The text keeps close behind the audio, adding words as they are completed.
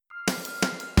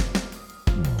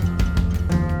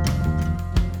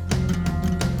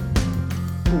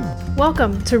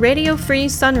Welcome to Radio Free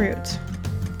Sunroot.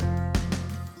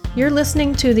 You're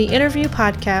listening to the interview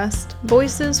podcast,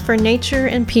 Voices for Nature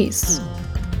and Peace,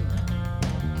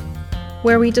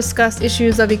 where we discuss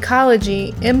issues of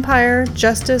ecology, empire,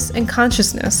 justice, and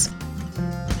consciousness.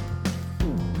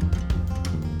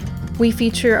 We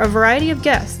feature a variety of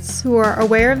guests who are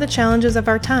aware of the challenges of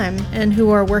our time and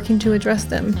who are working to address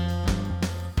them.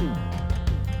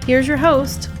 Here's your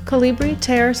host, Colibri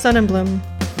Ter Sonnenblum.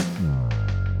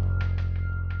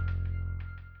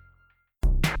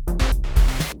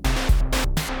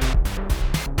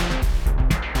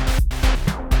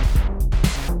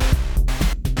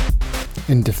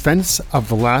 In Defense of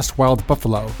the Last Wild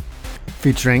Buffalo,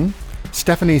 featuring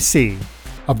Stephanie C.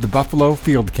 of the Buffalo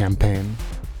Field Campaign.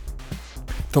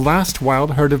 The last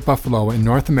wild herd of buffalo in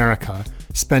North America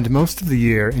spend most of the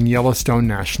year in Yellowstone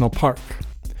National Park.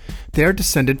 They are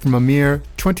descended from a mere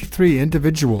 23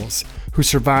 individuals who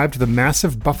survived the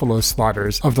massive buffalo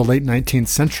slaughters of the late 19th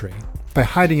century by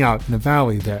hiding out in a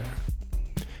valley there.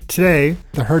 Today,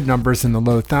 the herd numbers in the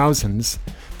low thousands,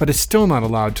 but is still not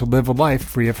allowed to live a life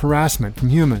free of harassment from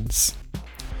humans.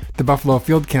 The Buffalo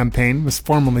Field Campaign was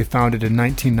formally founded in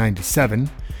 1997,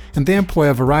 and they employ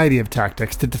a variety of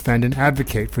tactics to defend and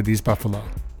advocate for these buffalo.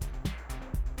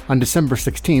 On December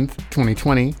 16,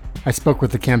 2020, I spoke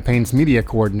with the campaign's media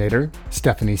coordinator,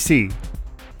 Stephanie C.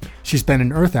 She's been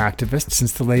an earth activist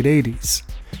since the late 80s,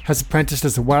 has apprenticed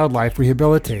as a wildlife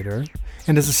rehabilitator,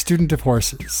 and is a student of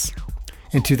horses.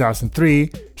 In 2003,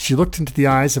 she looked into the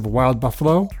eyes of a wild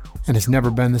buffalo and has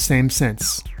never been the same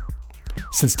since.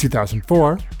 Since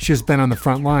 2004, she has been on the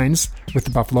front lines with the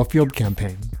Buffalo Field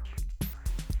Campaign.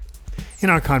 In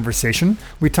our conversation,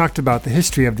 we talked about the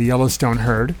history of the Yellowstone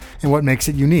herd and what makes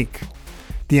it unique,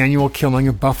 the annual killing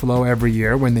of buffalo every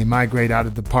year when they migrate out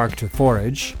of the park to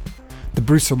forage, the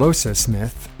brucellosis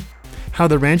myth, how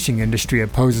the ranching industry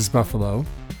opposes buffalo,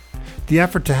 the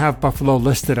effort to have buffalo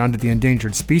listed under the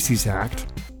Endangered Species Act,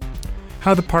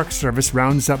 how the Park Service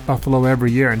rounds up buffalo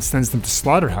every year and sends them to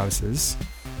slaughterhouses,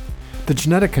 the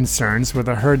genetic concerns with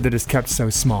a herd that is kept so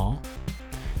small,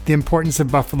 the importance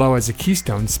of buffalo as a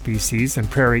keystone species in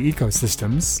prairie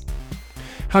ecosystems,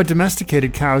 how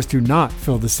domesticated cows do not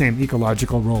fill the same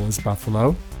ecological role as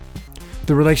buffalo,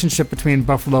 the relationship between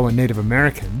buffalo and Native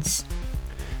Americans,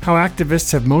 how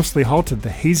activists have mostly halted the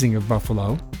hazing of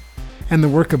buffalo, and the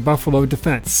work of Buffalo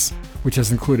Defense, which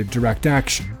has included direct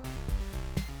action.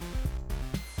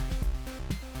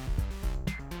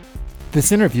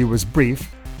 This interview was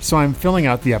brief, so I'm filling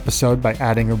out the episode by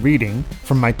adding a reading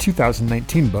from my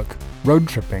 2019 book, Road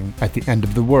Tripping at the End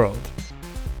of the World.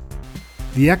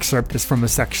 The excerpt is from a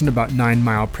section about 9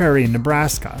 Mile Prairie in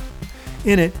Nebraska.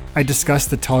 In it, I discuss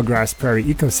the tallgrass prairie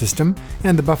ecosystem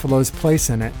and the buffalo's place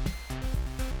in it.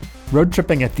 Road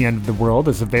Tripping at the End of the World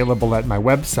is available at my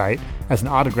website as an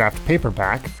autographed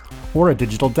paperback or a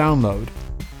digital download.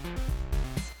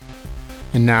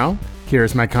 And now,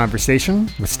 here's my conversation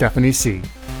with Stephanie C.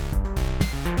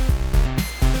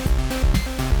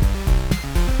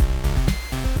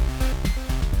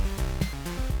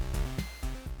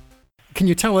 Can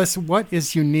you tell us what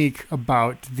is unique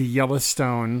about the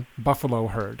Yellowstone buffalo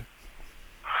herd?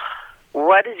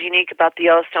 What is unique about the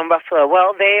Yellowstone buffalo?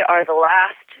 Well, they are the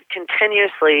last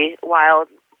continuously wild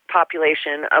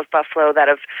population of buffalo that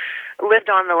have lived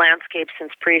on the landscape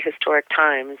since prehistoric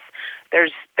times.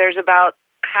 There's about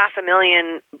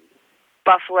 500,000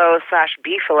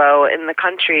 buffalo/beefalo in the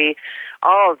country.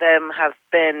 All of them have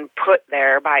been put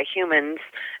there by humans,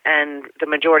 and the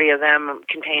majority of them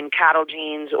contain cattle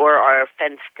genes or are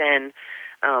fenced in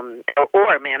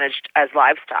or managed as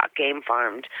livestock, game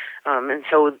farmed. And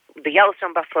so the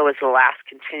Yellowstone buffalo is the last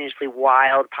continuously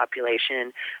wild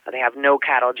population. They have no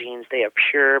cattle genes. They are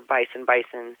pure bison,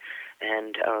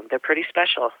 and they're pretty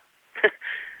special.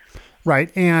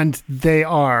 Right, and they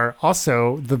are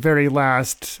also the very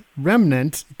last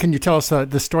remnant. Can you tell us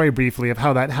the story briefly of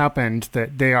how that happened,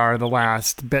 that they are the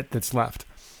last bit that's left?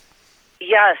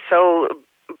 Yeah, so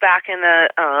back in the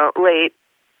late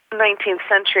 19th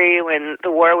century, when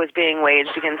the war was being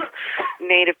waged against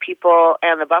Native people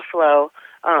and the buffalo,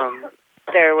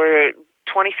 there were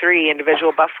 23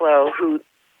 individual buffalo who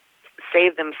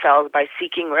saved themselves by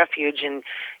seeking refuge in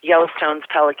Yellowstone's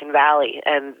Pelican Valley,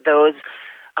 and those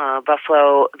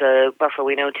the buffalo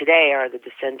we know today are the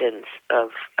descendants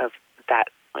of that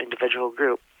individual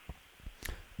group.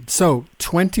 So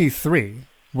 23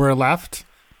 were left?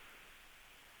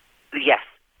 Yes.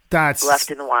 That's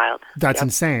left in the wild. That's Yep.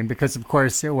 insane, because of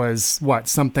course it was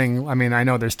something, I mean, I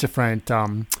know there's different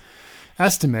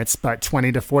estimates, but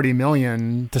 20 to 40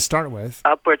 million to start with.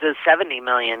 Upwards of 70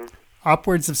 million.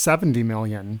 Upwards of 70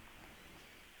 million.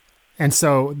 And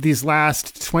so these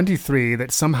last 23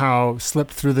 that somehow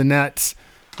slipped through the net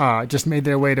just made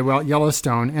their way to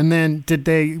Yellowstone. And then did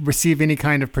they receive any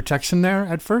kind of protection there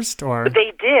at first? Or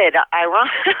They did.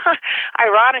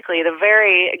 Ironically, the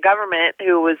very government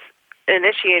who was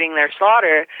initiating their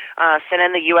slaughter sent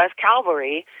in the U.S.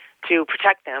 cavalry to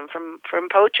protect them from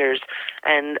poachers.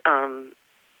 And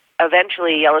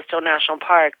eventually Yellowstone National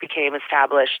Park became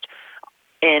established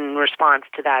in response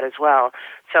to that as well.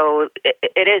 So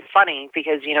it is funny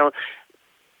because,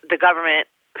 the government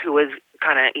who was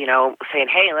kind of, saying,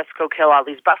 hey, let's go kill all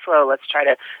these buffalo, let's try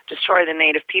to destroy the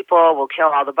native people, we'll kill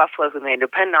all the buffalo who they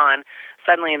depend on.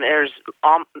 Suddenly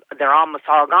they're almost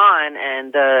all gone,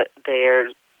 and the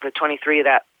 23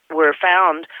 that were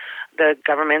found, the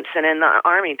government sent in the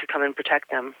army to come and protect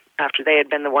them after they had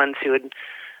been the ones who had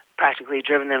practically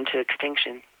driven them to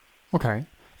extinction. Okay.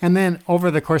 And then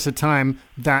over the course of time,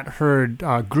 that herd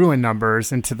grew in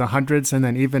numbers into the hundreds and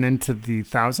then even into the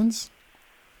thousands?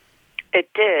 It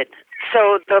did.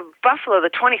 So the buffalo, the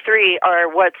 23,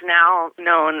 are what's now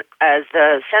known as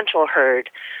the central herd.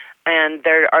 And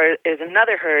there is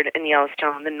another herd in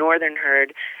Yellowstone, the northern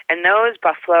herd. And those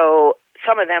buffalo,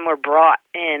 some of them were brought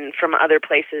in from other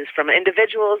places, from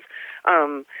individuals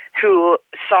who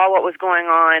saw what was going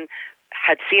on,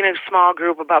 had seen a small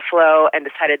group of buffalo and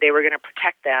decided they were going to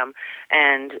protect them,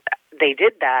 and they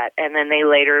did that. And then they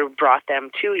later brought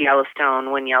them to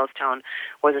Yellowstone when Yellowstone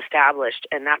was established,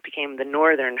 and that became the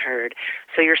northern herd.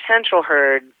 So your central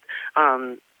herd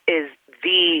is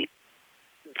the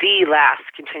last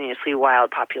continuously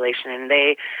wild population, and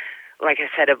they, like I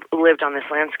said, have lived on this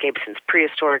landscape since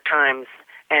prehistoric times.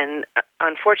 And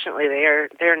unfortunately,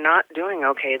 they're not doing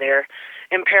okay. They're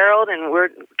imperiled, and we're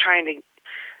trying to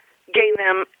gain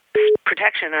them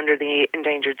protection under the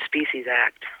Endangered Species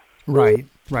Act. Right.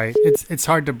 It's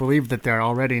hard to believe that they're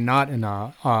already not in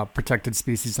a protected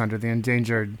species under the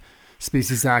Endangered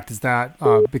Species Act. Is that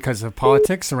because of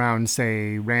politics around,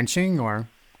 say, ranching or?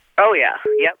 Oh, yeah.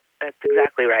 Yep. That's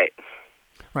exactly right.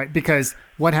 Right, because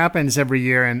what happens every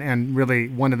year, and really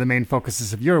one of the main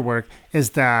focuses of your work, is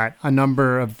that a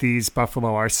number of these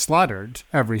buffalo are slaughtered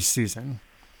every season.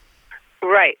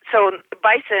 Right. So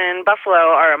bison, buffalo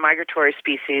are a migratory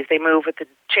species. They move with the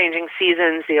changing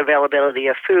seasons, the availability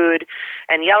of food.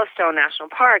 And Yellowstone National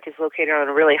Park is located on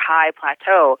a really high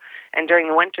plateau. And during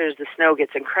the winters, the snow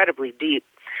gets incredibly deep.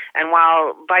 And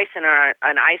while bison are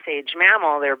an ice age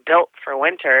mammal, they're built for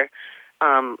winter.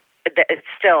 It's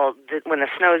still, when the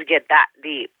snows get that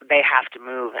deep, they have to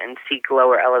move and seek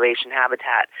lower elevation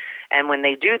habitat. And when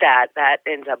they do that, that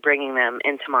ends up bringing them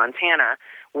into Montana,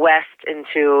 west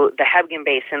into the Hebgen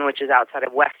Basin, which is outside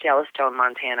of West Yellowstone,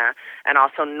 Montana, and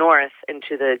also north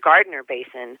into the Gardner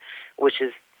Basin, which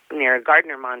is near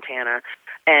Gardner, Montana.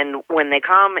 And when they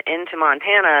come into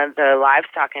Montana, the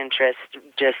livestock interests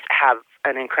just have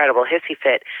an incredible hissy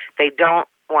fit. They don't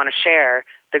want to share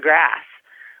the grass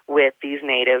with these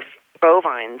native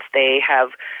bovines. They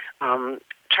have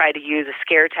tried to use a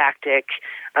scare tactic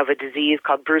of a disease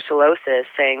called brucellosis,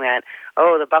 saying that,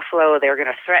 the buffalo, they're going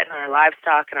to threaten our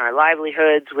livestock and our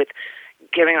livelihoods with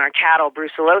giving our cattle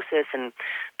brucellosis. And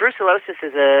brucellosis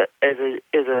is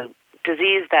a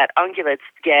disease that ungulates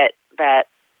get, that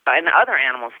and other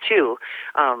animals too,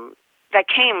 that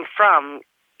came from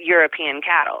European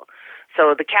cattle.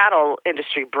 So the cattle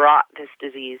industry brought this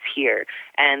disease here,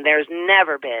 and there's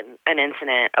never been an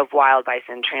incident of wild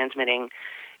bison transmitting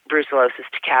brucellosis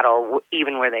to cattle,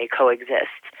 even where they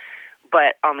coexist.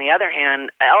 But on the other hand,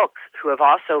 elk, who have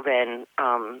also been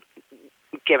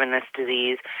given this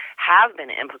disease, have been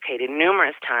implicated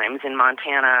numerous times in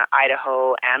Montana,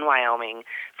 Idaho, and Wyoming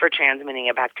for transmitting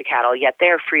it back to cattle, yet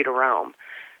they're free to roam.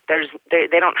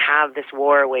 They don't have this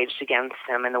war waged against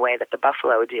them in the way that the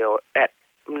buffalo do,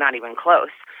 not even close.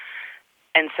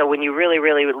 And so when you really,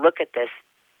 really look at this,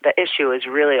 the issue is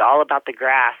really all about the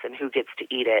grass and who gets to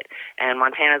eat it. And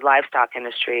Montana's livestock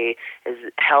industry is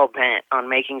hell-bent on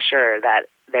making sure that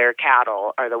their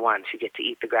cattle are the ones who get to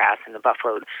eat the grass, and the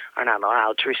buffalo are not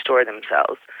allowed to restore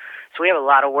themselves. So we have a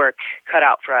lot of work cut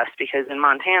out for us, because in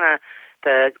Montana,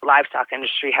 the livestock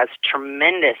industry has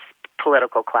tremendous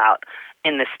political clout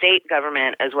in the state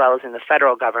government as well as in the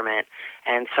federal government.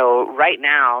 And so right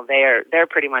now, they're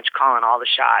pretty much calling all the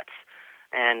shots.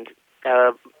 And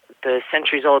the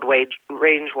centuries-old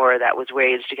range war that was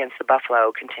waged against the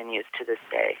buffalo continues to this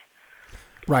day.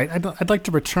 Right. I'd like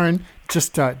to return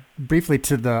just briefly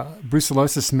to the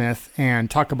brucellosis myth and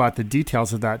talk about the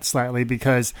details of that slightly,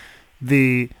 because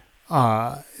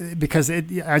as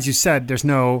you said, there's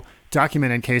no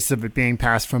documented case of it being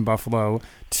passed from buffalo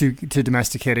to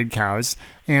domesticated cows.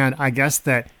 And I guess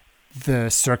that the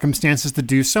circumstances to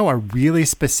do so are really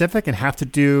specific and have to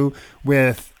do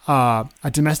with a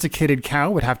domesticated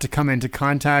cow would have to come into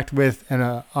contact with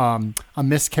a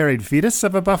miscarried fetus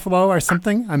of a buffalo or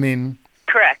something? I mean...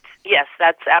 Correct. Yes,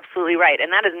 that's absolutely right.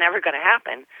 And that is never going to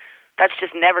happen. That's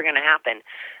just never going to happen.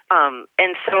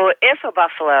 And so if a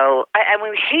buffalo, and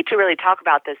we hate to really talk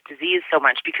about this disease so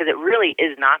much because it really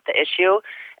is not the issue,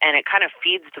 and it kind of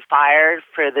feeds the fire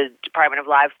for the Department of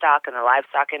Livestock and the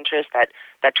livestock interests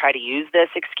that try to use this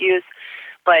excuse.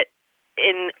 But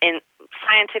in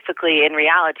scientifically, in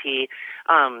reality,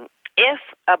 if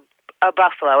a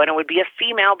buffalo, and it would be a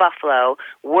female buffalo,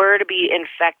 were to be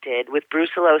infected with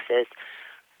brucellosis,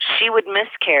 she would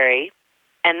miscarry.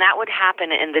 And that would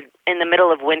happen in the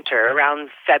middle of winter, around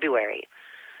February.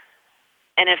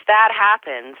 And if that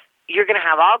happens, you're going to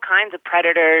have all kinds of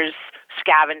predators,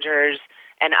 scavengers,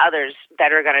 and others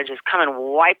that are going to just come and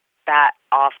wipe that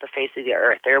off the face of the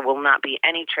earth. There will not be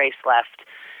any trace left.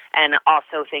 And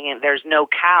also thinking there's no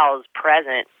cows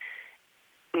present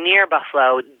near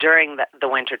buffalo during the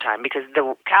winter time because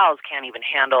the cows can't even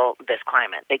handle this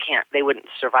climate. They wouldn't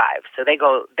survive. So they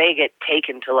get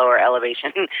taken to lower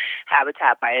elevation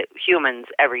habitat by humans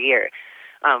every year.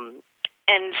 And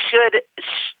should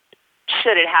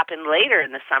it happen later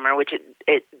in the summer, which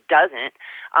it doesn't,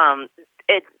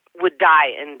 it would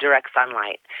die in direct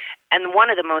sunlight. And one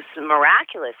of the most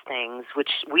miraculous things,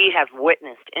 which we have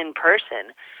witnessed in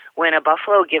person, when a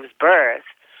buffalo gives birth,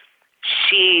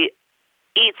 she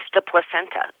eats the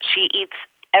placenta. She eats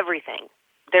everything.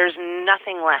 There's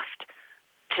nothing left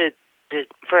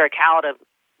for a cow to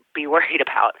be worried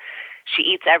about. She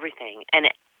eats everything, and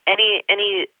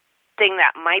anything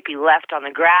that might be left on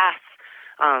the grass,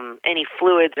 any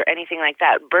fluids or anything like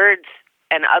that, birds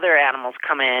and other animals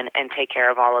come in and take care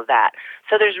of all of that.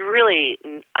 So there's really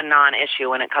a non-issue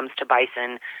when it comes to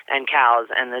bison and cows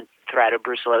and the threat of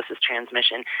brucellosis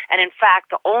transmission. And in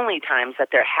fact, the only times that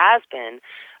there has been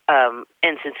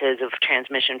instances of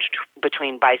transmission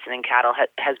between bison and cattle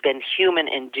has been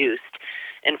human-induced.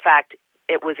 In fact,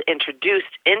 it was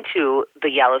introduced into the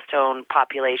Yellowstone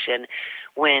population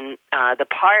when the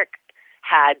park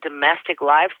had domestic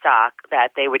livestock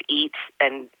that they would eat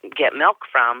and get milk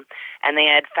from, and they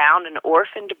had found an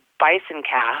orphaned bison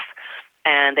calf,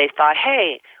 and they thought,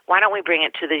 hey, why don't we bring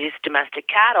it to these domestic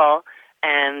cattle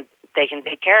and they can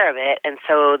take care of it. And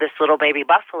so this little baby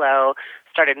buffalo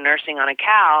started nursing on a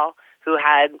cow who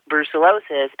had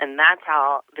brucellosis, and that's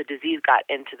how the disease got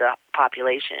into the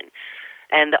population.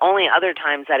 And the only other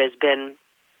times that has been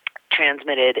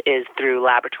transmitted is through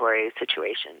laboratory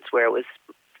situations where it was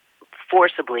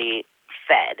forcibly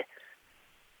fed.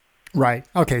 Right.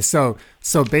 Okay. So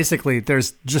basically,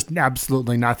 there's just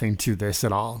absolutely nothing to this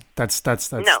at all. That's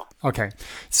no. Okay.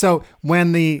 So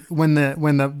when the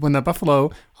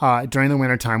buffalo during the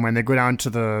wintertime, when they go down to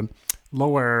the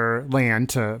lower land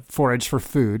to forage for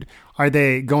food, are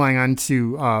they going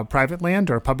onto private land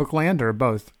or public land or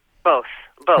both? Both.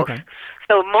 Okay.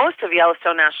 So most of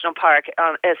Yellowstone National Park,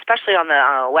 especially on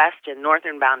the west and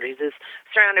northern boundaries, is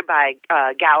surrounded by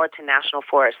Gallatin National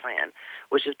Forest land,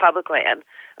 which is public land.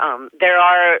 There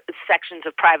are sections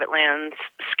of private lands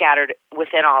scattered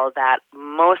within all of that.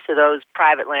 Most of those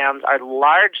private lands are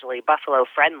largely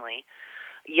buffalo-friendly,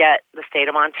 yet the state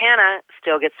of Montana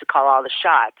still gets to call all the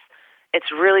shots.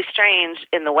 It's really strange.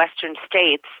 In the western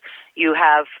states, you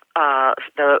have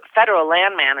the federal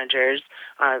land managers,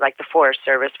 like the Forest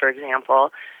Service, for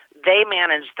example. They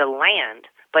manage the land,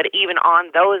 but even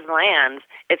on those lands,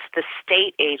 it's the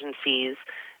state agencies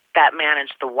that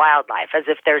manage the wildlife, as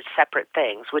if they're separate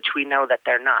things, which we know that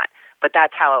they're not. But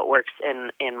that's how it works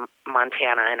in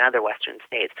Montana and other western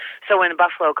states. So when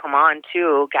buffalo come on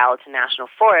to Gallatin National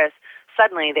Forest,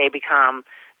 suddenly they become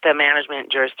the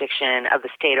management jurisdiction of the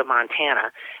state of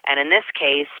Montana. And in this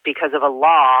case, because of a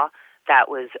law that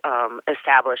was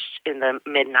established in the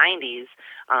mid-90s,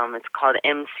 it's called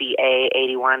MCA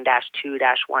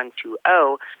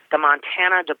 81-2-120, the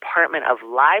Montana Department of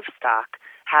Livestock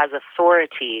has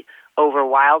authority over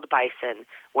wild bison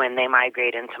when they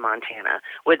migrate into Montana.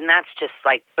 And that's just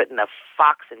like putting the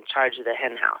fox in charge of the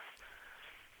hen house.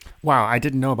 Wow, I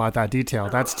didn't know about that detail.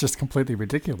 That's just completely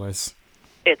ridiculous.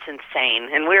 It's insane,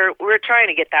 and we're trying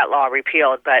to get that law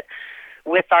repealed, but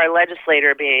with our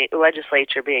legislature being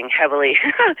heavily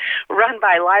run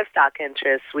by livestock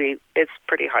interests, it's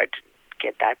pretty hard to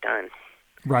get that done.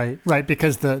 Right,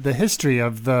 because the history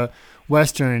of the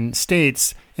western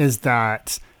states is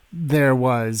that there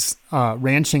was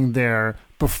ranching there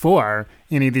before,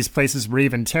 any of these places were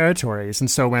even territories.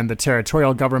 And so when the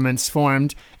territorial governments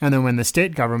formed and then when the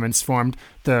state governments formed,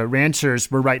 the ranchers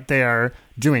were right there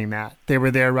doing that. They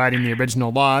were there writing the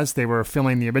original laws. They were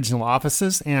filling the original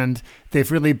offices, and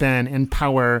they've really been in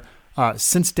power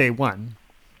since day one.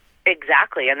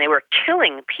 Exactly, and they were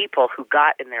killing people who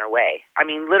got in their way. I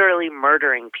mean, literally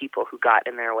murdering people who got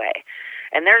in their way.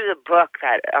 And there's a book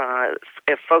that,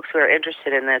 if folks who are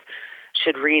interested in this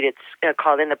should read, it's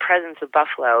called In the Presence of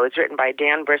Buffalo. It's written by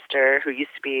Dan Brister, who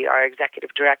used to be our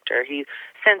executive director. He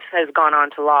since has gone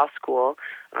on to law school,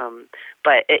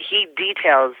 but he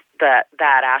details that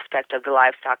aspect of the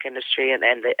livestock industry and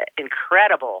the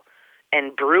incredible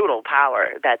and brutal power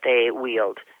that they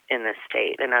wield in this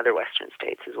state and other Western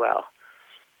states as well.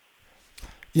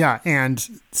 Yeah,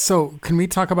 and so can we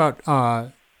talk about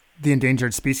the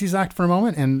Endangered Species Act for a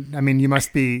moment? And I mean, you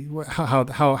must be,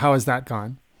 how has that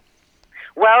gone?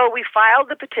 Well, we filed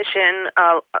the petition.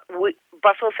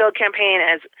 Buffalo Field Campaign,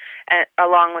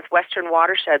 along with Western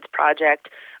Watersheds Project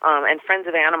and Friends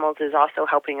of Animals, is also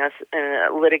helping us in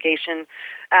a litigation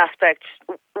aspect.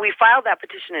 We filed that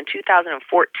petition in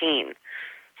 2014,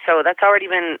 so that's already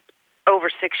been over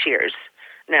 6 years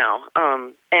now,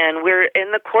 and we're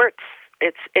in the courts.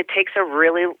 It takes a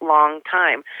really long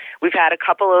time. We've had a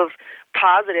couple of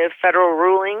positive federal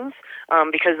rulings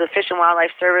because the Fish and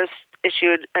Wildlife Service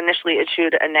initially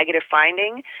issued a negative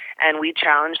finding, and we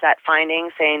challenged that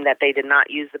finding, saying that they did not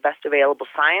use the best available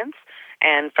science,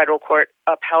 and federal court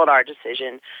upheld our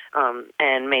decision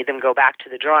and made them go back to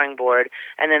the drawing board.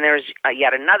 And then there was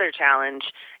yet another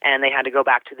challenge, and they had to go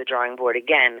back to the drawing board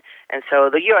again. And so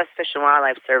the U.S. Fish and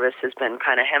Wildlife Service has been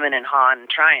kind of hemming and hawing,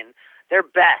 trying their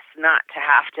best not to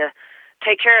have to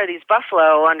take care of these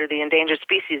buffalo under the Endangered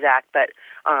Species Act, but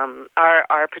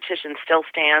our petition still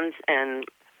stands, and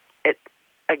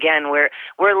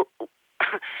we're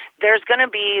there's going to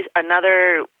be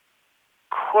another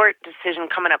court decision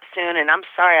coming up soon, and I'm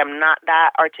sorry I'm not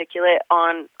that articulate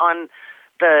on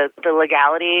the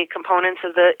legality components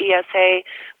of the ESA,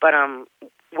 but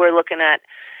we're looking at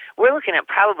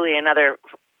probably another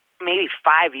maybe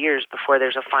 5 years before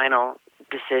there's a final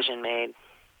decision made.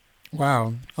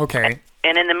 Wow. Okay.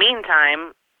 And in the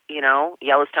meantime,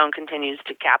 Yellowstone continues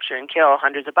to capture and kill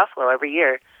hundreds of buffalo every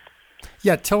year.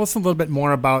 Yeah, tell us a little bit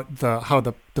more about how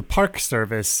the Park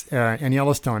Service in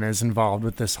Yellowstone is involved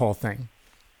with this whole thing.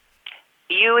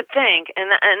 You would think,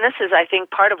 and this is, I think,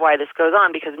 part of why this goes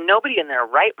on, because nobody in their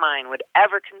right mind would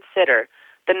ever consider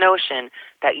the notion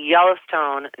that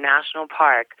Yellowstone National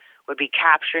Park would be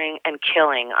capturing and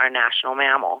killing our national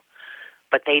mammal,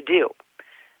 but they do.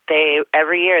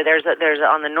 Every year there's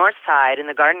on the north side in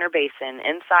the Gardner Basin,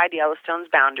 inside Yellowstone's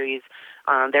boundaries,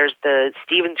 there's the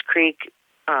Stevens Creek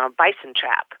bison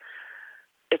trap.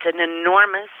 It's an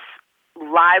enormous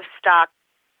livestock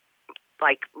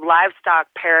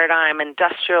paradigm,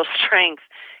 industrial strength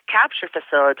capture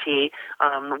facility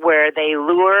where they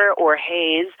lure or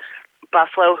haze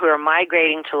buffalo who are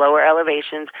migrating to lower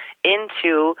elevations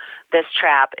into this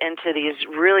trap, into these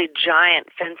really giant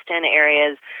fenced-in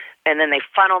areas, and then they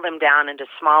funnel them down into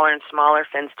smaller and smaller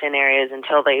fenced-in areas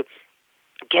until they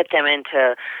get them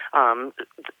into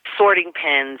sorting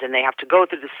pens, and they have to go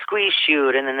through the squeeze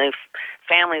chute, and then the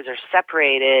families are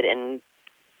separated, and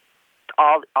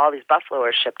all these buffalo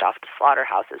are shipped off to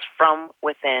slaughterhouses from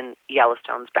within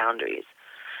Yellowstone's boundaries.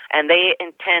 And they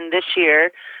intend this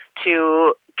year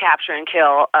to capture and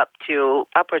kill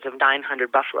upwards of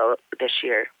 900 buffalo this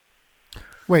year.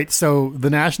 Wait, so the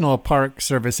National Park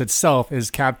Service itself is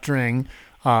capturing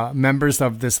members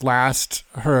of this last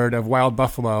herd of wild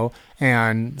buffalo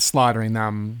and slaughtering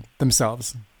them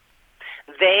themselves?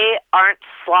 They aren't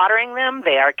slaughtering them.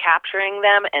 They are capturing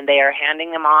them, and they are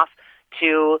handing them off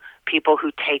to people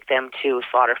who take them to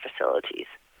slaughter facilities.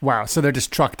 Wow, so they're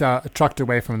just trucked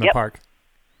away from the park.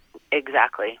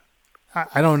 Exactly.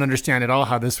 I don't understand at all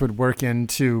how this would work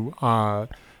into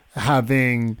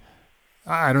having...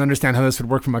 I don't understand how this would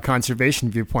work from a conservation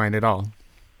viewpoint at all.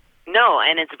 No,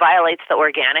 and it violates the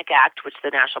Organic Act, which the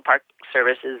National Park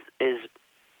Service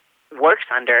works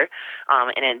under,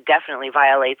 and it definitely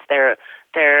violates their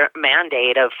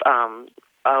mandate of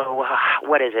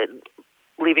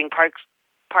leaving Park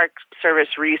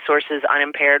Service resources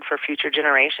unimpaired for future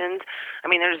generations. I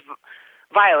mean, there's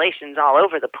violations all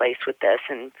over the place with this,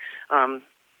 and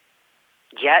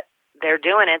yet they're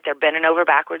doing it. They're bending over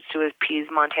backwards to appease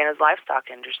Montana's livestock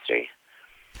industry.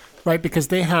 Right, because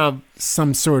they have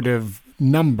some sort of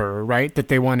number, right, that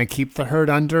they want to keep the herd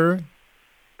under?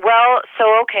 Well,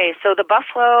 so the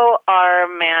buffalo are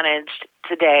managed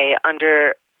today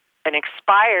under an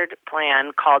expired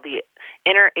plan called the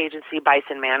Interagency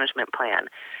Bison Management Plan,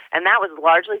 and that was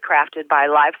largely crafted by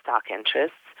livestock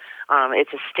interests.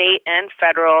 It's a state and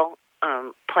federal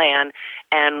plan,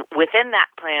 and within that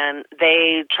plan,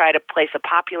 they try to place a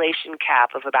population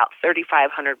cap of about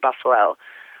 3,500 buffalo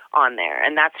on there,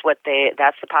 and that's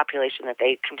the population that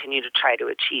they continue to try to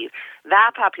achieve.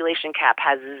 That population cap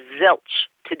has zilch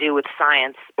to do with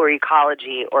science or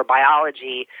ecology or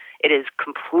biology. It is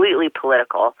completely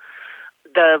political.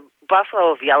 The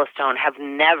buffalo of Yellowstone have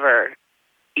never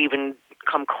even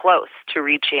come close to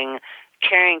reaching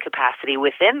carrying capacity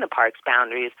within the park's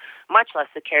boundaries, much less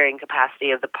the carrying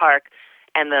capacity of the park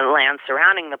and the land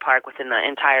surrounding the park within the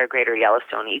entire greater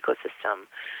Yellowstone ecosystem.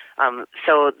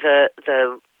 So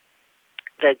the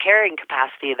carrying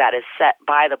capacity that is set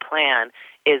by the plan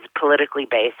is politically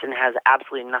based and has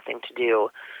absolutely nothing to do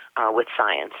with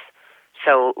science.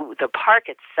 So the park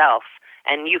itself,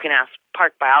 and you can ask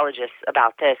park biologists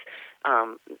about this,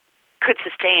 could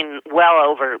sustain well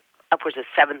over upwards of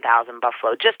 7,000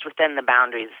 buffalo just within the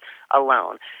boundaries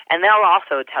alone. And they'll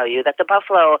also tell you that the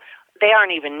buffalo, they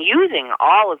aren't even using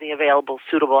all of the available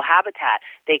suitable habitat.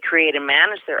 They create and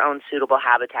manage their own suitable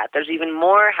habitat. There's even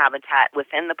more habitat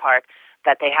within the park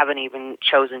that they haven't even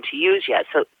chosen to use yet.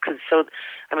 So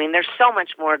there's so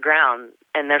much more ground,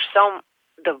 and the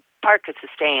park could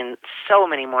sustain so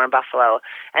many more buffalo.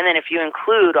 And then if you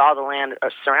include all the land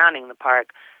surrounding the park,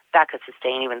 that could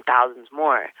sustain even thousands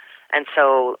more. And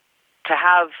so to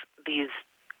have these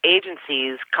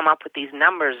agencies come up with these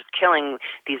numbers killing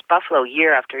these buffalo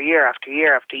year after year after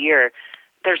year after year,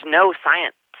 there's no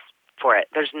science for it.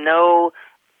 There's no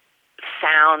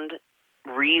sound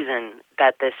reason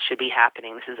that this should be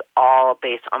happening. This is all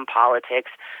based on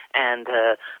politics and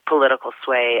the political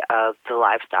sway of the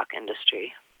livestock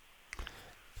industry.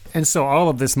 And so all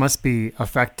of this must be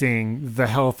affecting the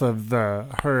health of the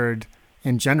herd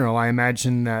in general. I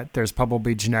imagine that there's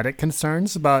probably genetic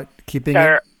concerns about keeping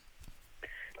it.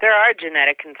 There are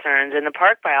genetic concerns, and the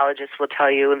park biologists will tell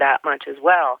you that much as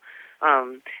well.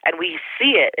 And we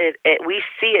see it. We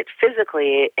see it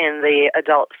physically in the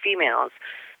adult females,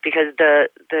 because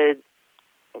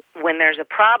when there's a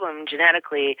problem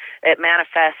genetically, it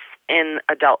manifests in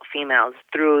adult females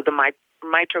through the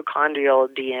mitochondrial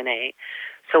DNA.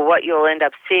 So what you'll end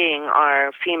up seeing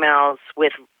are females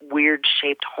with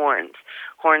weird-shaped horns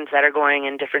that are going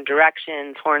in different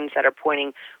directions, horns that are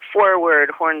pointing forward,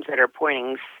 horns that are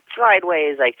pointing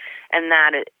sideways, and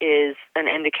that is an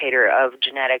indicator of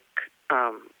genetic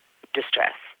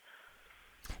distress.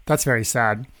 That's very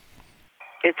sad.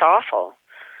 It's awful.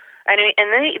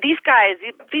 These guys,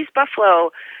 these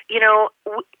buffalo,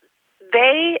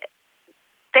 they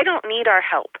don't need our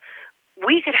help.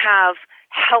 We could have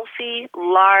healthy,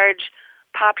 large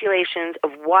populations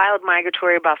of wild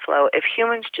migratory buffalo if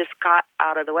humans just got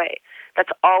out of the way. That's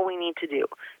all we need to do.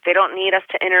 They don't need us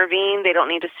to intervene. They don't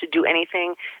need us to do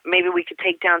anything. Maybe we could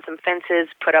take down some fences,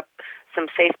 put up some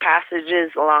safe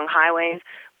passages along highways,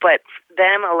 but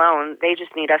them alone, they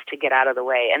just need us to get out of the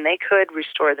way, and they could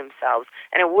restore themselves,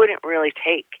 and it wouldn't really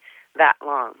take that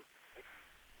long.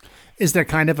 Is there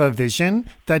kind of a vision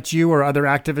that you or other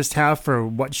activists have for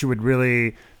what you would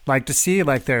really like to see?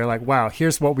 Like they're like, wow,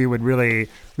 here's what we'd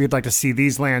like to see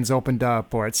these lands opened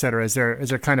up, or et cetera. Is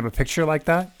there kind of a picture like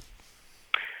that?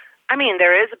 I mean,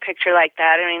 there is a picture like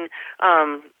that. I mean,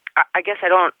 I guess I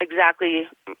don't exactly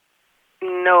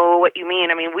know what you mean.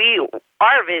 I mean,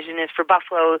 our vision is for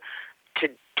buffalo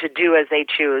to do as they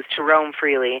choose, to roam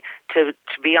freely, to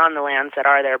be on the lands that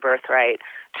are their birthright,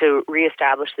 to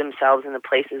reestablish themselves in the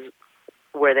places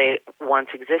where they once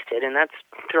existed, and that's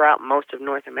throughout most of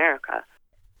North America.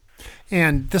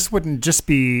 And this wouldn't just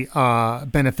be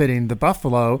benefiting the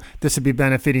buffalo. This would be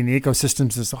benefiting the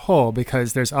ecosystems as a whole,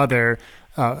 because there's other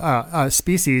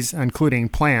species, including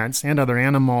plants and other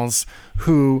animals,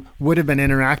 who would have been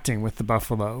interacting with the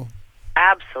buffalo.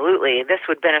 Absolutely. This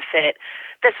would benefit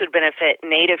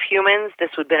native humans.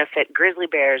 This would benefit grizzly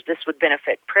bears. This would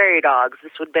benefit prairie dogs.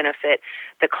 This would benefit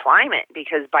the climate,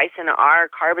 because bison are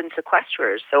carbon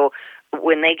sequestrers. So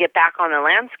when they get back on the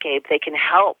landscape, they can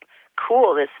help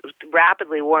cool this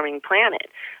rapidly warming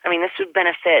planet. I mean, this would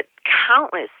benefit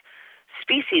countless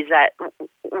species that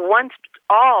once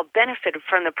all benefited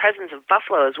from the presence of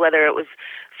buffaloes, whether it was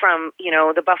from,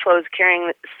 the buffaloes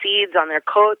carrying seeds on their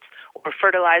coats, or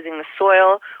fertilizing the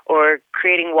soil, or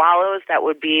creating wallows that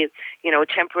would be,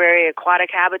 temporary aquatic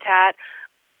habitat,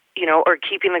 or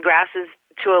keeping the grasses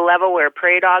to a level where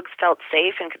prairie dogs felt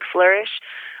safe and could flourish,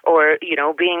 or,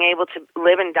 being able to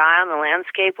live and die on the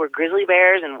landscape where grizzly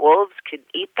bears and wolves could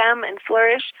eat them and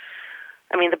flourish.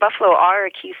 I mean, the buffalo are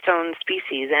a keystone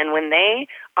species, and when they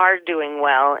are doing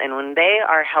well and when they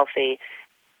are healthy,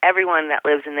 everyone that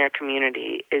lives in their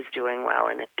community is doing well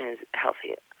and is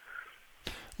healthy.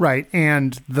 Right,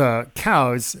 and the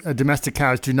cows, domestic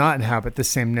cows, do not inhabit the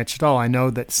same niche at all. I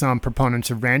know that some proponents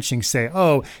of ranching say,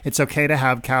 oh, it's okay to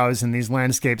have cows in these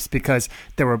landscapes because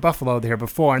there were buffalo there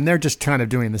before, and they're just kind of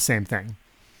doing the same thing.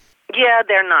 Yeah,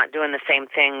 they're not doing the same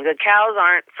thing. The cows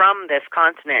aren't from this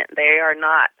continent. They are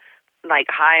not like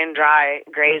high and dry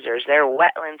grazers. They're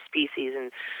wetland species,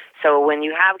 and so when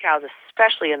you have cows,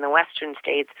 especially in the western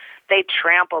states, they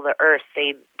trample the earth.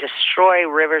 They destroy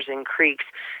rivers and creeks.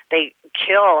 They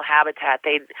kill habitat.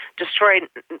 They destroy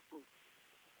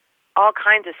all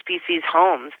kinds of species'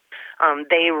 homes.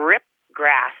 They rip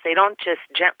grass. They don't just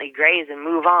gently graze and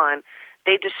move on.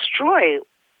 They destroy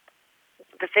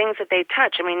the things that they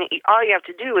touch. I mean, all you have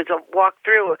to do is walk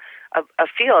through a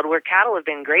field where cattle have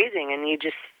been grazing, and you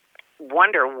just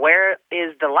wonder, where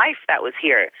is the life that was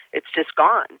here? It's just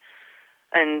gone.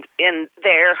 And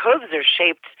their hooves are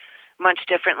shaped much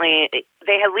differently.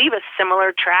 They leave a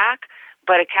similar track,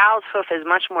 but a cow's hoof is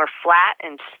much more flat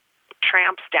and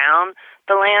tramps down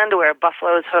the land, where a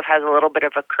buffalo's hoof has a little bit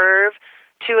of a curve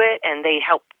to it, and they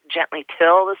help gently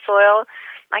till the soil.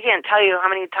 I can't tell you how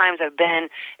many times I've been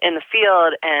in the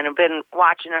field and have been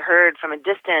watching a herd from a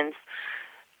distance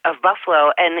of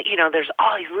buffalo, and there's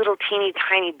all these little teeny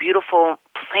tiny beautiful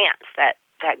plants that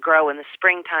grow in the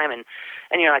springtime,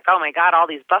 and you're like, oh my God, all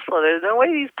these buffalo, there's no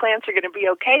way these plants are going to be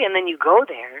okay. And then you go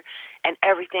there and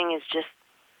everything is just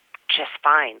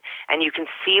fine, and you can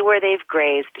see where they've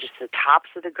grazed, just the tops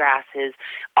of the grasses.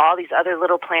 All these other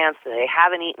little plants that they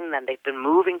haven't eaten, that they've been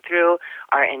moving through,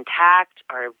 are intact,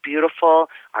 are beautiful,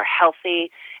 are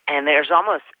healthy, and there's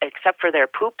almost, except for their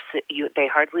poops, they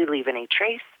hardly leave any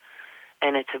trace.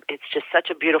 And it's just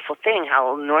such a beautiful thing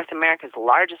how North America's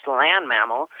largest land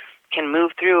mammal can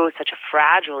move through such a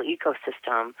fragile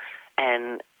ecosystem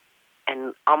and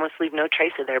almost leave no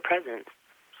trace of their presence.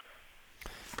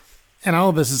 And all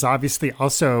of this is obviously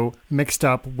also mixed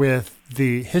up with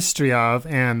the history of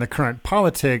and the current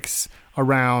politics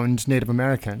around Native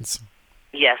Americans.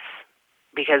 Yes,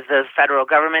 because the federal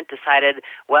government decided,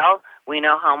 well, we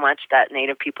know how much that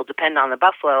Native people depend on the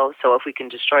buffalo, so if we can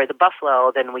destroy the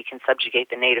buffalo, then we can subjugate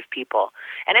the Native people.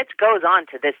 And it goes on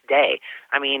to this day.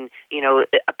 I mean,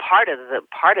 a part of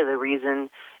the reason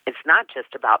it's not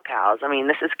just about cows. I mean,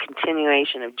 this is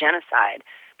continuation of genocide.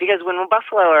 Because when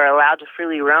buffalo are allowed to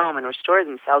freely roam and restore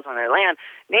themselves on their land,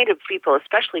 Native people,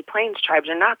 especially Plains tribes,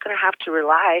 are not going to have to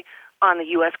rely on the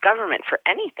U.S. government for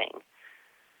anything.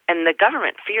 And the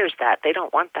government fears that. They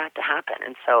don't want that to happen.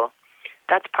 And so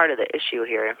that's part of the issue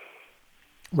here.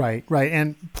 Right.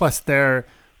 And plus their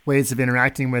ways of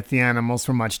interacting with the animals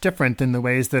were much different than the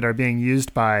ways that are being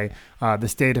used by the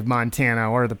state of Montana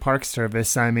or the Park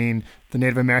Service. I mean, the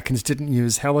Native Americans didn't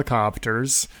use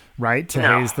helicopters, right, to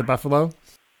haze the buffalo?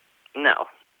 No.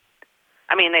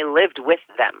 I mean, they lived with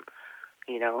them,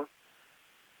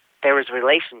 There was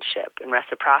relationship and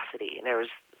reciprocity. There was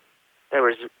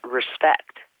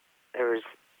respect. They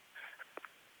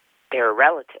were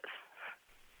relatives.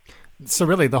 So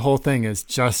really, the whole thing is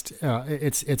just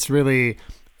it's really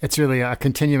a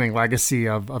continuing legacy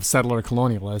of settler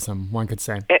colonialism, one could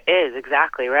say. It is,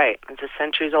 exactly right. It's a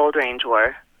centuries-old range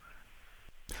war.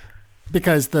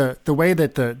 Because the way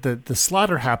that the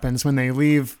slaughter happens when they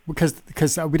leave, because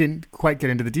we didn't quite get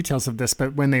into the details of this,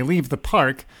 but when they leave the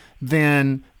park,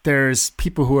 then there's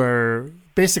people who are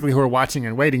watching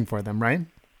and waiting for them, right?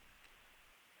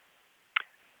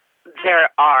 There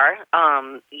are,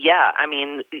 I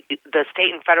mean, the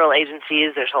state and federal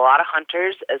agencies, there's a lot of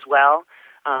hunters as well,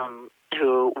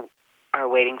 who are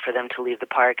waiting for them to leave the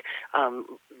park.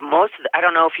 I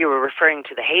don't know if you were referring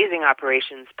to the hazing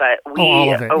operations, but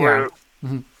all of it, over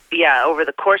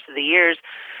the course of the years,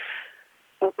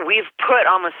 we've put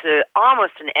almost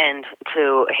an end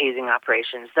to hazing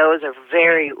operations. Those are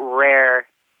very rare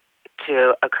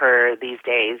to occur these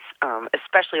days,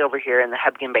 especially over here in the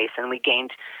Hebgen Basin. We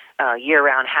gained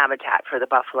year-round habitat for the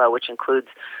buffalo, which includes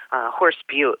Horse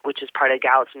Butte, which is part of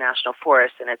Gallatin National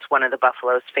Forest, and it's one of the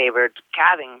buffalo's favored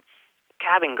calving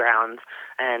grounds.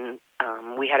 And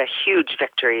we had a huge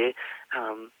victory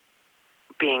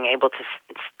being able to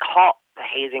halt the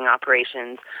hazing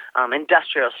operations,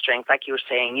 industrial strength, like you were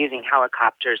saying, using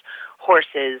helicopters,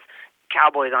 horses,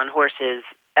 cowboys on horses,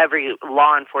 every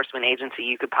law enforcement agency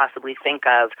you could possibly think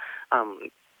of,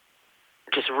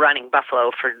 just running buffalo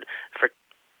for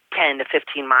 10 to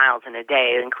 15 miles in a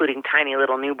day, including tiny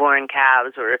little newborn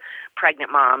calves or pregnant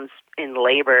moms in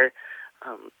labor.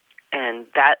 And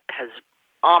that has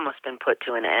almost been put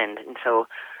to an end. And so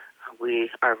we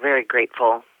are very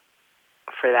grateful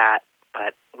for that,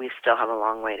 but we still have a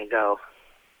long way to go.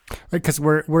 Because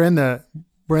we're in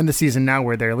the season now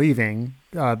where they're leaving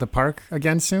the park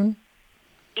again soon.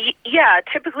 Yeah,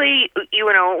 typically,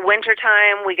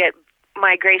 wintertime we get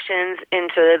migrations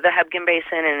into the Hebgen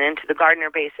Basin and into the Gardner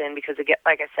Basin because,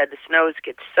 like I said, the snows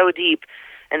get so deep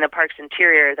in the park's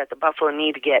interior that the buffalo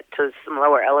need to get to some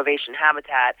lower elevation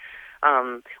habitat.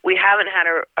 We haven't had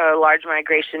a large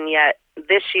migration yet.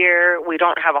 This year, we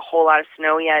don't have a whole lot of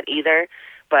snow yet either,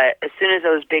 but as soon as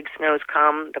those big snows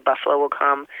come, the buffalo will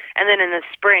come. And then in the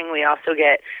spring, we also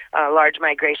get large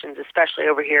migrations, especially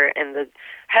over here in the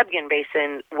Hebgen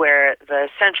Basin, where the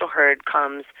central herd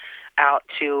comes out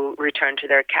to return to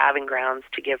their calving grounds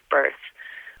to give birth.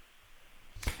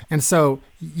 And so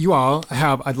you all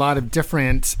have a lot of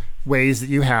different ways that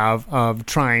you have of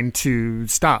trying to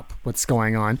stop what's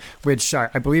going on, which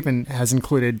I believe has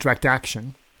included direct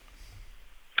action.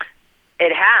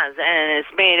 It has, and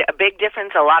it's made a big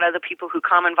difference. A lot of the people who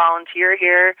come and volunteer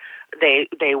here, they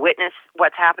witness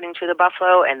what's happening to the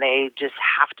buffalo, and they just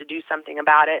have to do something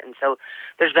about it. And so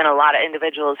there's been a lot of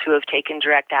individuals who have taken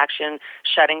direct action,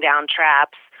 shutting down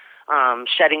traps,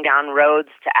 shutting down roads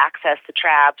to access the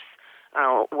traps,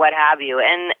 what have you.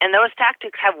 And those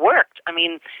tactics have worked. I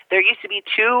mean, there used to be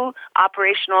 2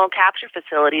 operational capture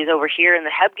facilities over here in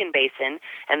the Hebgen Basin,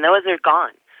 and those are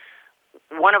gone.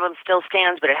 One of them still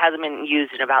stands, but it hasn't been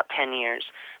used in about 10 years.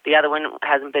 The other one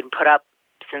hasn't been put up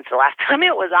since the last time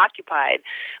it was occupied.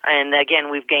 And again,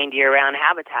 we've gained year-round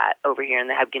habitat over here in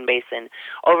the Hebgen Basin.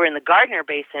 Over in the Gardner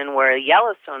Basin, where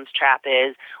Yellowstone's trap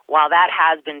is, while that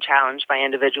has been challenged by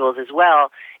individuals as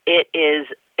well, it is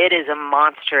a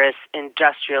monstrous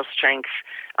industrial strength.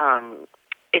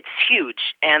 It's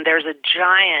huge, and there's a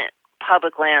giant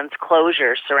public lands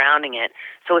closure surrounding it.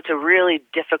 So it's a really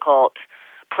difficult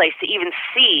place to even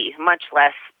see, much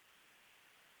less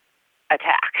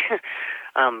attack.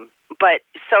 But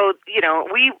so,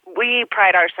 we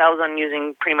pride ourselves on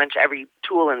using pretty much every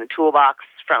tool in the toolbox,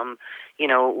 from,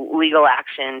 legal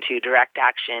action to direct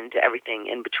action to everything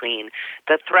in between.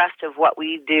 The thrust of what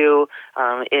we do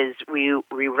is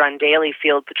we run daily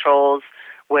field patrols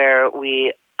where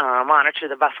we monitor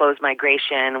the buffalo's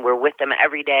migration. We're with them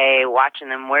every day, watching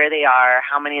them where they are,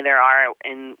 how many there are,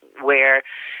 and where,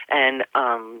 and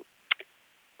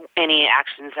any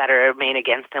actions that are made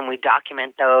against them. We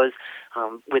document those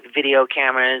with video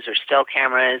cameras or still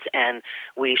cameras, and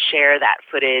we share that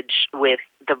footage with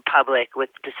the public, with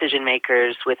decision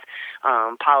makers, with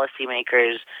policy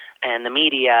makers, and the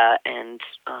media, and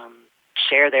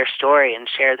share their story and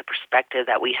share the perspective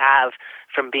that we have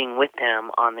from being with them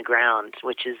on the ground,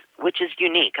 which is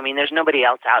unique. I mean, there's nobody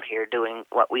else out here doing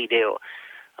what we do.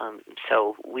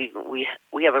 So we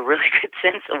have a really good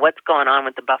sense of what's going on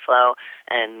with the buffalo,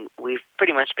 and we've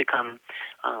pretty much become,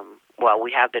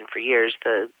 we have been for years,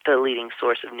 the leading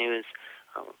source of news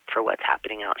for what's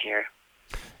happening out here.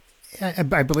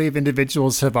 I believe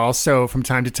individuals have also, from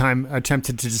time to time,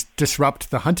 attempted to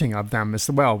disrupt the hunting of them as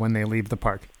well when they leave the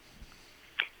park.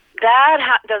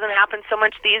 That doesn't happen so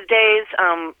much these days.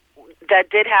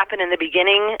 That did happen in the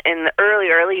beginning, in the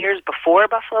early years before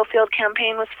Buffalo Field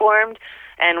Campaign was formed,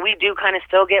 and we do kind of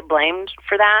still get blamed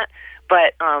for that.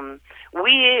 But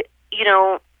we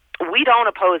don't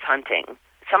oppose hunting.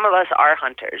 Some of us are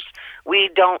hunters. We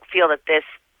don't feel that this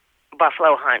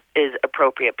buffalo hunt is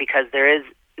appropriate because there is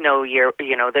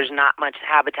there's not much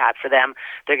habitat for them.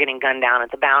 They're getting gunned down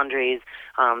at the boundaries.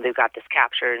 They've got this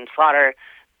capture and slaughter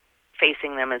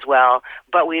facing them as well.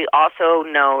 But we also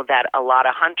know that a lot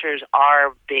of hunters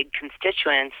are big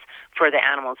constituents for the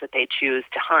animals that they choose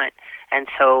to hunt. And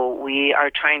so we are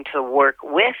trying to work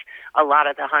with a lot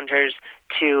of the hunters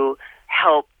to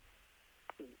help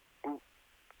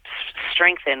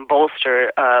strengthen,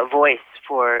 bolster voice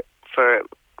for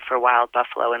wild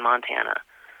buffalo in Montana.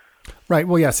 Right.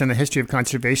 Well, yes, in the history of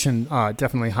conservation,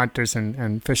 definitely hunters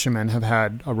and fishermen have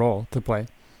had a role to play.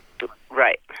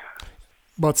 Right.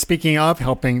 Well, speaking of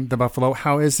helping the buffalo,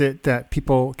 how is it that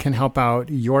people can help out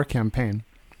your campaign?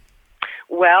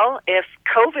 Well, if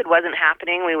COVID wasn't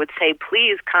happening, we would say,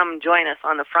 please come join us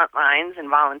on the front lines and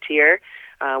volunteer.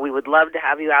 We would love to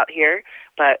have you out here.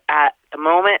 But at the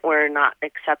moment, we're not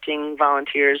accepting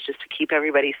volunteers just to keep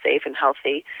everybody safe and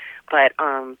healthy. But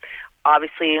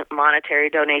obviously, monetary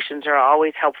donations are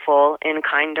always helpful.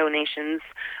 In-kind donations,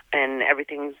 and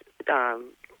everything's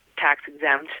tax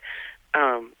exempt.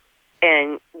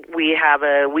 And we have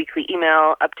a weekly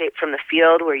email update from the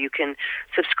field where you can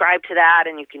subscribe to that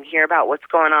and you can hear about what's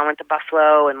going on with the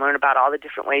buffalo and learn about all the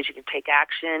different ways you can take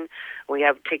action. We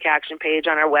have a Take Action page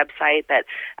on our website that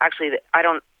actually, I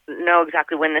don't know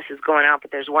exactly when this is going out,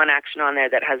 but there's one action on there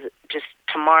that has just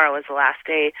tomorrow is the last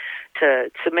day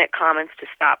to submit comments to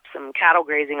stop some cattle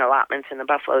grazing allotments in the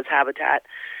buffalo's habitat.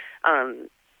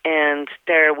 And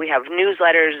there we have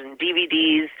newsletters and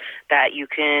DVDs that you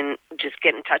can just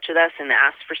get in touch with us and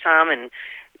ask for some and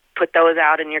put those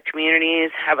out in your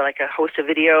communities, have like a host of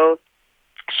video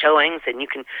showings, and you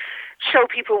can show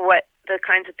people what the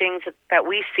kinds of things that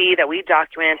we see, that we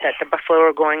document, that the buffalo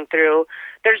are going through.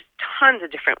 There's tons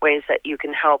of different ways that you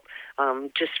can help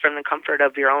just from the comfort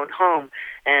of your own home.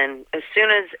 And as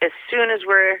soon as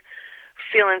we're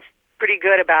feeling pretty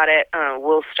good about it,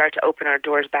 we'll start to open our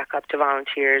doors back up to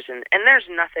volunteers. And there's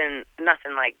nothing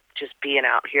like just being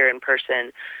out here in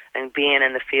person and being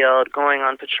in the field, going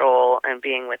on patrol and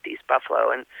being with these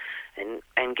buffalo and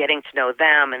getting to know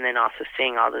them, and then also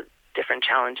seeing all the different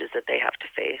challenges that they have to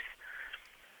face.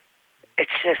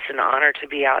 It's just an honor to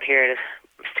be out here to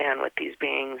stand with these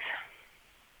beings.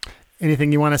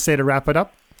 Anything you want to say to wrap it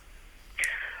up?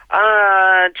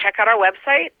 Check out our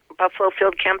website,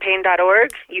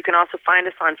 buffalofieldcampaign.org. You can also find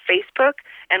us on Facebook,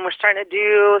 and we're starting to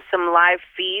do some live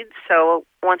feeds. So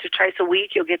once or twice a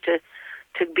week, you'll get to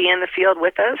be in the field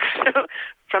with us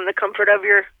from the comfort of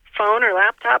your phone or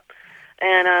laptop.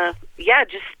 And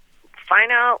just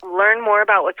find out, learn more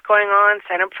about what's going on,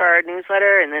 sign up for our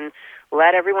newsletter, and then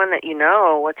let everyone that you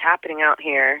know what's happening out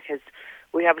here. Because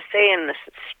we have a saying,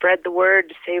 spread the word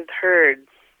to save the herd.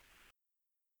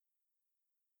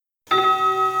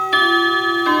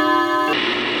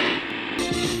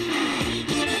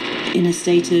 In a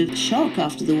state of shock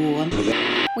after the war,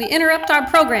 We interrupt our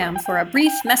program for a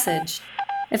brief message.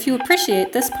 If you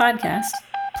appreciate this podcast,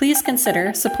 please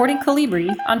consider supporting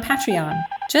Colibri on Patreon.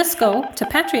 Just go to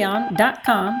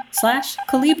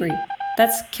patreon.com/Colibri.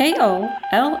 That's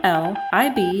KOLLIBRI.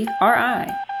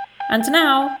 And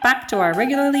now, back to our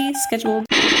regularly scheduled...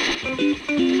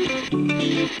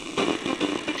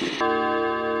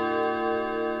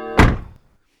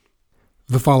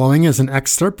 The following is an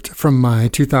excerpt from my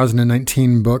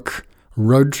 2019 book,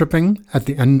 Road Tripping at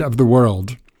the End of the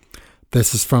World.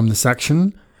 This is from the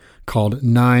section called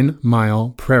 9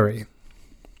 Mile Prairie.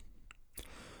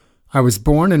 I was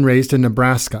born and raised in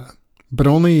Nebraska, but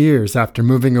only years after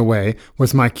moving away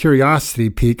was my curiosity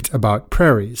piqued about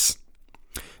prairies.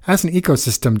 As an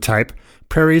ecosystem type,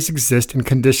 prairies exist in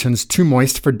conditions too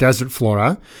moist for desert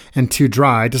flora and too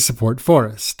dry to support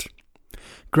forest.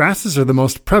 Grasses are the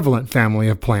most prevalent family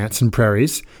of plants in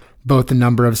prairies, both in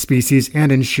number of species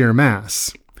and in sheer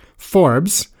mass.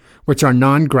 Forbs, which are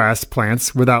non-grass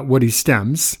plants without woody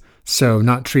stems, so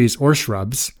not trees or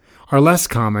shrubs, are less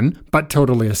common but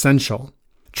totally essential.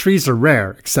 Trees are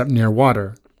rare except near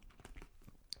water.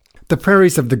 The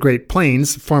prairies of the Great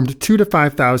Plains formed 2,000 to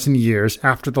 5,000 years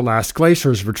after the last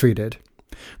glaciers retreated.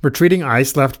 Retreating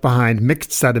ice left behind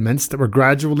mixed sediments that were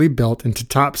gradually built into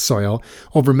topsoil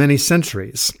over many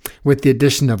centuries, with the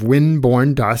addition of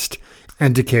wind-borne dust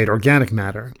and decayed organic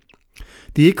matter.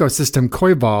 The ecosystem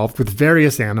co-evolved with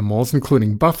various animals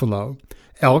including buffalo,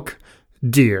 elk,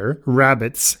 deer,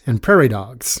 rabbits, and prairie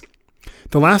dogs,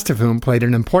 the last of whom played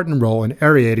an important role in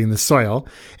aerating the soil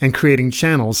and creating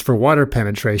channels for water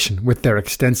penetration with their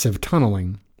extensive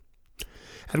tunneling.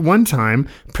 At one time,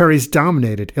 prairies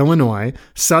dominated Illinois,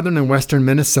 southern and western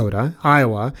Minnesota,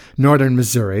 Iowa, northern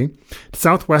Missouri,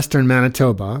 southwestern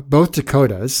Manitoba, both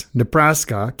Dakotas,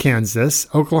 Nebraska, Kansas,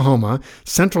 Oklahoma,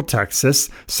 central Texas,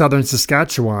 southern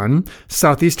Saskatchewan,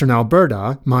 southeastern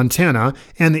Alberta, Montana,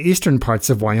 and the eastern parts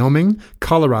of Wyoming,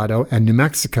 Colorado, and New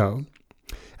Mexico.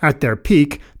 At their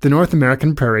peak, the North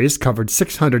American prairies covered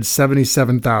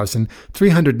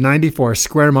 677,394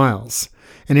 square miles,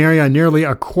 an area nearly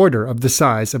a quarter of the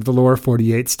size of the lower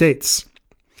 48 states.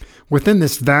 Within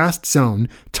this vast zone,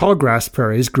 tallgrass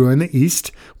prairies grew in the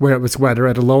east, where it was wetter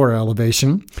at a lower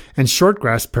elevation, and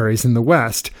shortgrass prairies in the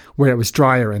west, where it was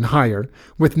drier and higher,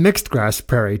 with mixed grass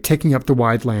prairie taking up the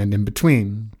wide land in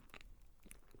between.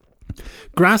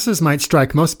 Grasses might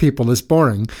strike most people as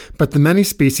boring, but the many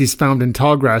species found in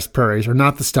tallgrass prairies are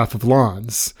not the stuff of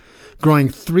lawns. Growing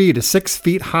 3 to 6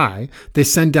 feet high, they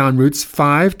send down roots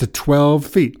 5 to 12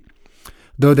 feet.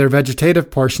 Though their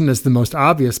vegetative portion is the most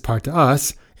obvious part to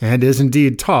us, and is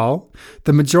indeed tall,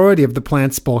 the majority of the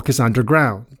plant's bulk is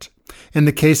underground. In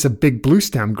the case of big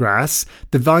bluestem grass,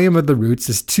 the volume of the roots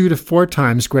is 2 to 4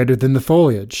 times greater than the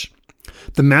foliage.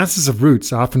 The masses of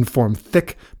roots often form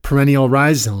thick, perennial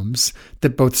rhizomes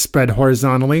that both spread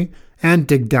horizontally and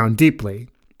dig down deeply.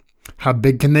 How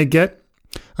big can they get?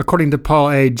 According to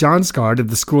Paul A. Johnsgaard of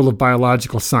the School of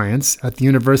Biological Science at the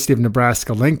University of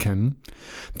Nebraska-Lincoln,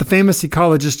 the famous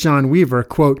ecologist John Weaver,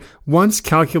 quote, once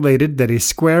calculated that a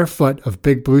square foot of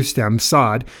big bluestem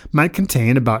sod might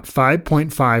contain about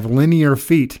 5.5 linear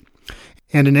feet,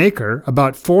 and an acre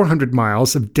about 400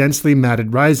 miles of densely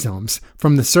matted rhizomes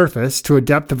from the surface to a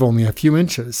depth of only a few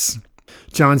inches.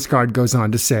 Johnsgaard goes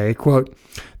on to say, quote,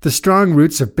 the strong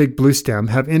roots of big bluestem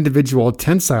have individual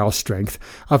tensile strength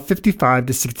of 55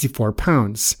 to 64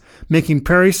 pounds, making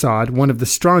prairie sod one of the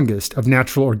strongest of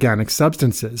natural organic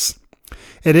substances.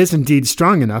 It is indeed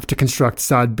strong enough to construct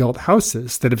sod-built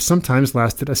houses that have sometimes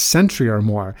lasted a century or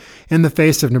more in the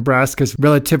face of Nebraska's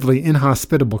relatively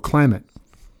inhospitable climate.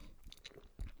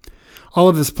 All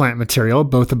of this plant material,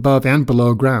 both above and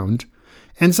below ground,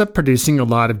 ends up producing a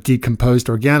lot of decomposed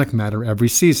organic matter every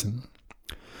season.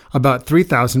 About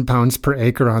 3,000 pounds per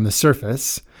acre on the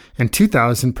surface and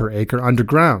 2,000 per acre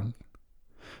underground.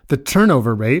 The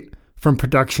turnover rate from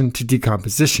production to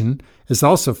decomposition is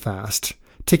also fast,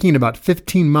 taking about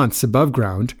 15 months above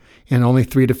ground and only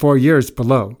 3 to 4 years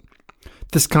below.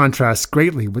 This contrasts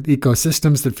greatly with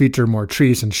ecosystems that feature more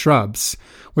trees and shrubs.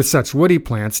 With such woody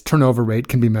plants, turnover rate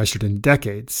can be measured in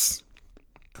decades.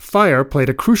 Fire played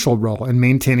a crucial role in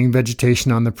maintaining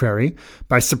vegetation on the prairie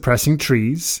by suppressing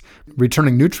trees,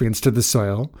 returning nutrients to the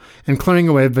soil, and clearing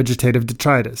away vegetative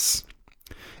detritus.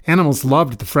 Animals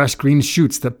loved the fresh green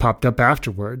shoots that popped up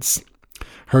afterwards.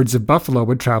 Herds of buffalo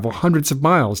would travel hundreds of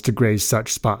miles to graze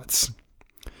such spots.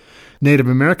 Native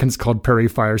Americans called prairie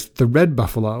fires the red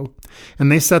buffalo,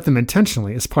 and they set them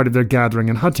intentionally as part of their gathering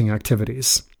and hunting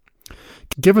activities.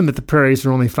 Given that the prairies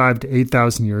are only 5,000 to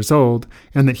 8,000 years old,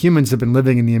 and that humans have been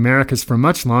living in the Americas for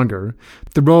much longer,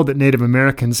 the role that Native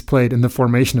Americans played in the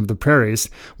formation of the prairies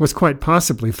was quite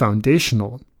possibly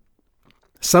foundational.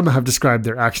 Some have described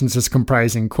their actions as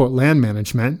comprising, quote, land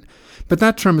management, but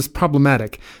that term is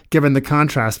problematic given the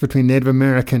contrast between Native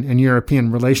American and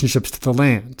European relationships to the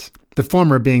land, the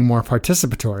former being more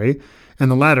participatory,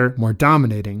 and the latter more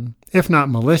dominating, if not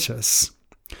malicious.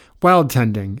 Wild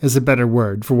tending is a better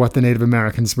word for what the Native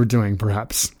Americans were doing,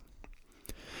 perhaps.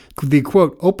 The,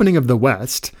 quote, opening of the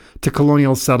West to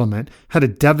colonial settlement had a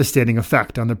devastating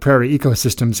effect on the prairie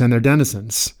ecosystems and their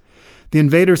denizens. The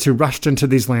invaders who rushed into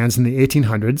these lands in the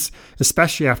 1800s,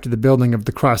 especially after the building of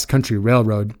the cross-country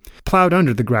railroad, plowed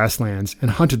under the grasslands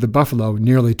and hunted the buffalo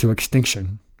nearly to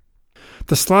extinction.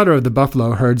 The slaughter of the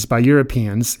buffalo herds by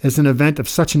Europeans is an event of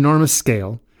such enormous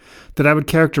scale that I would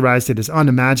characterize it as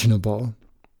unimaginable.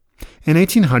 In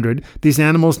 1800, these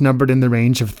animals numbered in the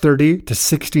range of 30 to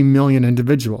 60 million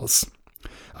individuals.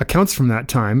 Accounts from that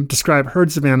time describe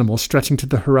herds of animals stretching to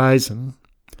the horizon.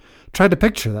 Try to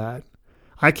picture that.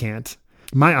 I can't.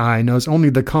 My eye knows only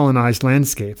the colonized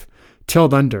landscape,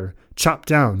 tilled under, chopped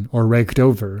down, or raked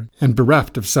over, and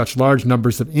bereft of such large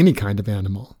numbers of any kind of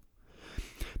animal.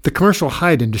 The commercial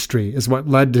hide industry is what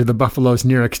led to the buffalo's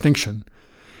near extinction.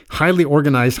 Highly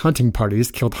organized hunting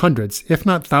parties killed hundreds, if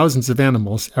not thousands of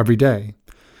animals every day.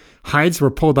 Hides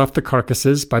were pulled off the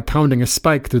carcasses by pounding a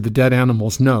spike through the dead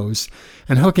animal's nose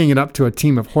and hooking it up to a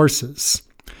team of horses.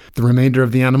 The remainder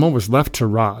of the animal was left to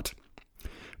rot.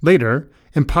 Later,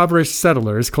 impoverished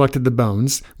settlers collected the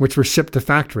bones, which were shipped to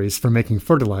factories for making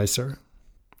fertilizer.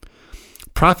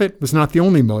 Profit was not the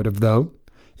only motive, though.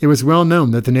 It was well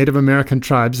known that the Native American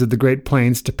tribes of the Great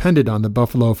Plains depended on the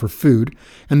buffalo for food,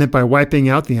 and that by wiping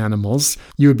out the animals,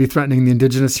 you would be threatening the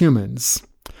indigenous humans.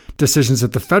 Decisions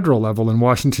at the federal level in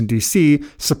Washington, D.C.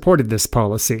 supported this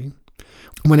policy.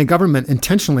 When a government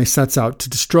intentionally sets out to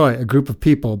destroy a group of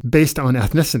people based on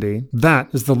ethnicity, that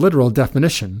is the literal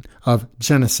definition of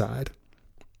genocide.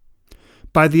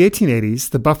 By the 1880s,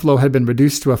 the buffalo had been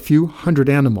reduced to a few hundred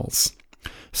animals.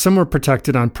 Some were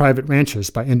protected on private ranches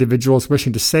by individuals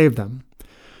wishing to save them.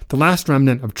 The last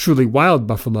remnant of truly wild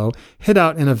buffalo hid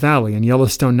out in a valley in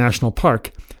Yellowstone National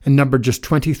Park and numbered just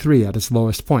 23 at its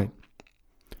lowest point.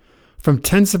 From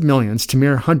tens of millions to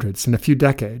mere hundreds in a few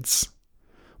decades.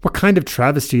 What kind of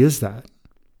travesty is that?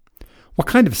 What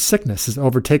kind of sickness has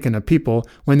overtaken a people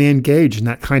when they engage in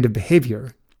that kind of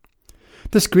behavior?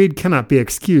 This greed cannot be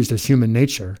excused as human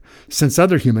nature, since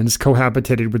other humans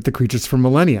cohabitated with the creatures for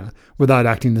millennia without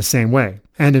acting the same way,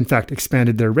 and in fact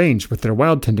expanded their range with their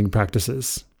wild tending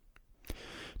practices.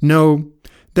 No,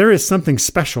 there is something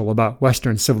special about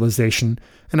Western civilization,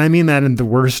 and I mean that in the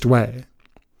worst way.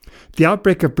 The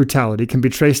outbreak of brutality can be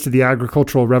traced to the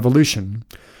agricultural revolution,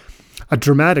 a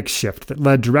dramatic shift that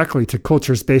led directly to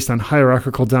cultures based on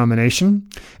hierarchical domination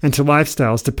and to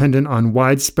lifestyles dependent on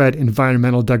widespread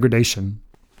environmental degradation.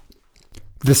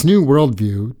 This new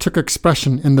worldview took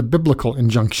expression in the biblical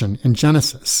injunction in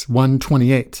Genesis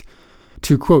 1:28,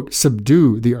 to, quote,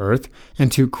 subdue the earth,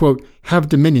 and to, quote, have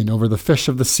dominion over the fish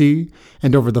of the sea,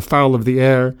 and over the fowl of the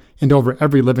air, and over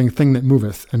every living thing that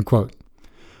moveth, end quote.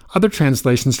 Other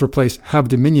translations replace have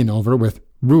dominion over with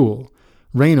rule,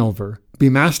 reign over, be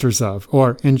masters of,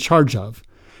 or in charge of,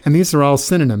 and these are all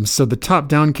synonyms, so the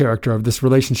top-down character of this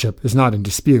relationship is not in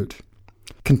dispute.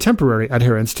 Contemporary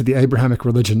adherents to the Abrahamic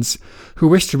religions, who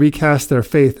wish to recast their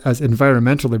faith as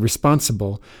environmentally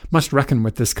responsible, must reckon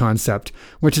with this concept,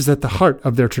 which is at the heart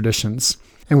of their traditions,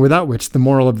 and without which the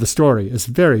moral of the story is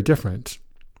very different.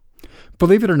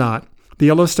 Believe it or not, the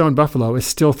Yellowstone buffalo is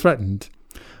still threatened.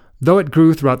 Though it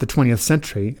grew throughout the 20th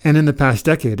century, and in the past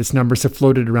decade its numbers have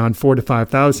floated around 4,000 to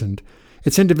 5,000,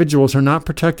 its individuals are not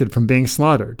protected from being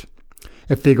slaughtered.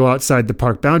 If they go outside the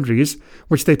park boundaries,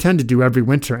 which they tend to do every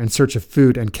winter in search of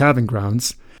food and calving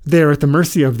grounds, they are at the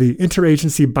mercy of the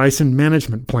Interagency Bison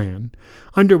Management Plan,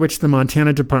 under which the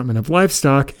Montana Department of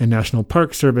Livestock and National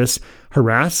Park Service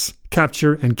harass,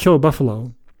 capture, and kill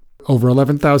buffalo. Over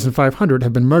 11,500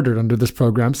 have been murdered under this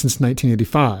program since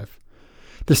 1985.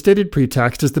 The stated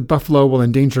pretext is that buffalo will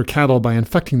endanger cattle by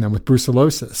infecting them with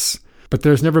brucellosis, but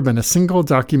there has never been a single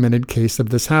documented case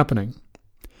of this happening.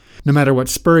 No matter what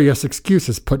spurious excuse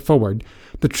is put forward,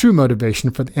 the true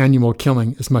motivation for the annual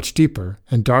killing is much deeper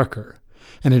and darker,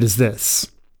 and it is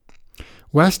this.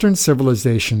 Western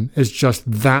civilization is just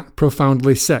that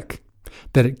profoundly sick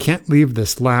that it can't leave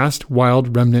this last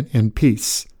wild remnant in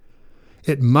peace.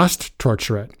 It must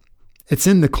torture it. It's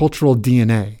in the cultural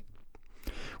DNA.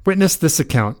 Witness this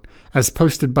account, as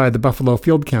posted by the Buffalo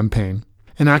Field Campaign,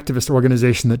 an activist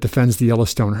organization that defends the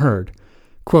Yellowstone herd.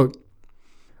 Quote,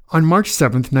 on March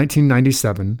 7,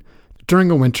 1997, during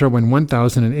a winter when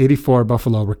 1,084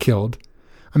 buffalo were killed,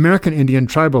 American Indian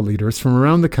tribal leaders from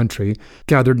around the country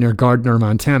gathered near Gardner,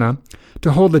 Montana,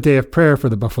 to hold a day of prayer for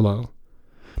the buffalo.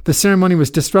 The ceremony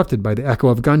was disrupted by the echo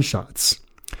of gunshots.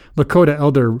 Lakota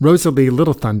elder Rosalie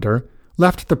Little Thunder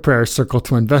left the prayer circle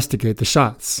to investigate the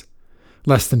shots.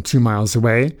 Less than 2 miles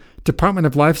away, Department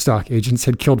of Livestock agents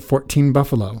had killed 14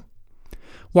 buffalo.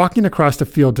 Walking across a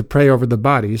field to pray over the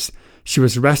bodies, she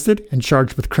was arrested and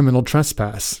charged with criminal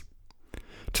trespass.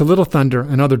 To Little Thunder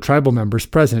and other tribal members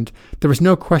present, there was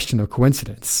no question of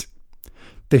coincidence.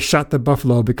 They shot the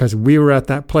buffalo because we were at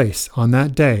that place on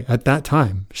that day at that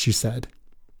time, she said.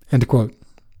 End quote.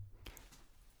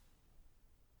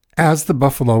 As the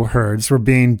buffalo herds were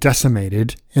being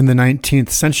decimated in the 19th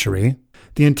century,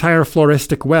 the entire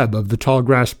floristic web of the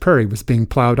tallgrass prairie was being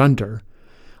plowed under.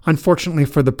 Unfortunately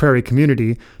for the prairie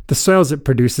community, the soils it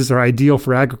produces are ideal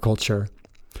for agriculture.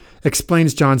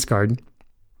 Explains Johnsgard,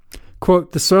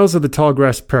 quote, the soils of the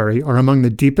tallgrass prairie are among the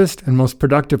deepest and most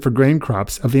productive for grain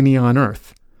crops of any on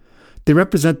earth. They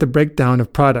represent the breakdown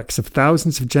of products of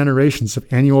thousands of generations of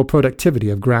annual productivity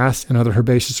of grass and other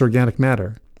herbaceous organic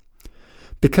matter.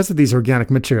 Because of these organic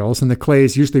materials and the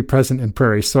clays usually present in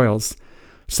prairie soils,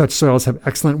 such soils have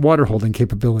excellent water-holding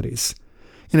capabilities.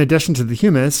 In addition to the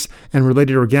humus and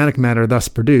related organic matter thus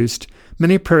produced,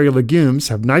 many prairie legumes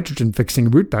have nitrogen-fixing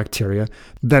root bacteria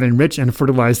that enrich and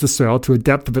fertilize the soil to a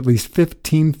depth of at least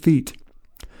 15 feet.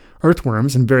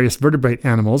 Earthworms and various vertebrate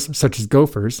animals, such as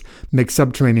gophers, make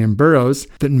subterranean burrows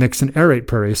that mix and aerate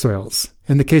prairie soils,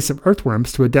 in the case of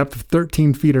earthworms to a depth of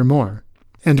 13 feet or more.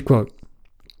 End quote.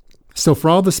 So for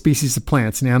all the species of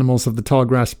plants and animals of the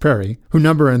tallgrass prairie, who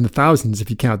number in the thousands if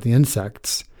you count the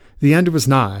insects, the end was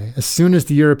nigh as soon as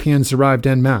the Europeans arrived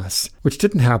en masse, which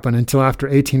didn't happen until after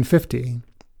 1850.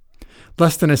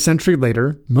 Less than a century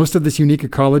later, most of this unique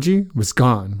ecology was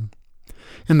gone.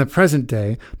 In the present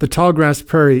day, the tallgrass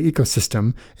prairie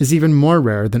ecosystem is even more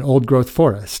rare than old-growth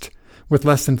forest, with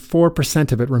less than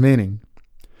 4% of it remaining.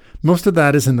 Most of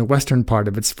that is in the western part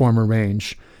of its former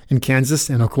range, in Kansas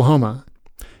and Oklahoma.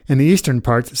 In the eastern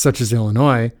parts, such as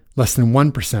Illinois, less than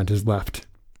 1% is left.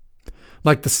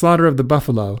 Like the slaughter of the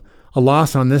buffalo, a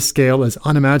loss on this scale is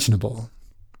unimaginable.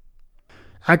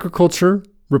 Agriculture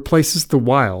replaces the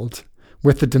wild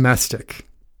with the domestic,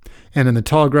 and in the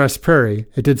tallgrass prairie,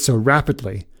 it did so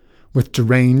rapidly, with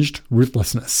deranged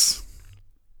ruthlessness.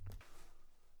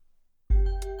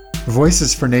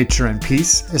 Voices for Nature and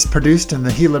Peace is produced in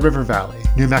the Gila River Valley,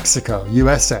 New Mexico,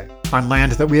 USA, on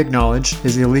land that we acknowledge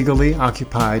is illegally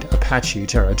occupied Apache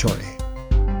territory.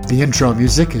 The intro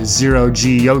music is Zero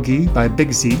G Yogi by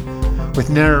Big Z, with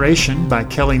narration by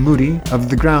Kelly Moody of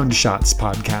the Ground Shots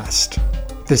podcast.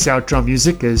 This outro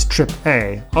music is Trip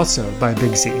A, also by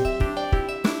Big Z.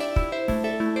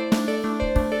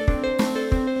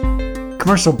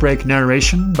 Commercial break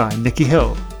narration by Nikki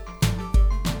Hill.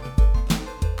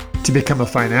 To become a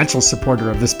financial supporter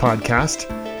of this podcast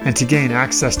and to gain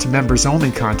access to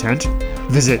members-only content,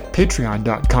 visit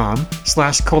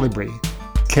patreon.com/Colibri.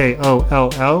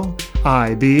 KOLLIBRI.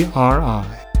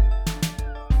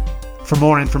 For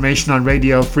more information on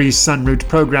Radio Free Sunroot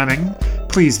programming,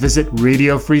 please visit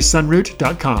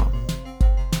radiofreesunroot.com.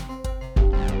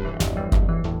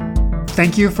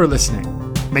 Thank you for listening.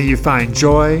 May you find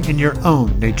joy in your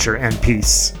own nature and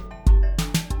peace.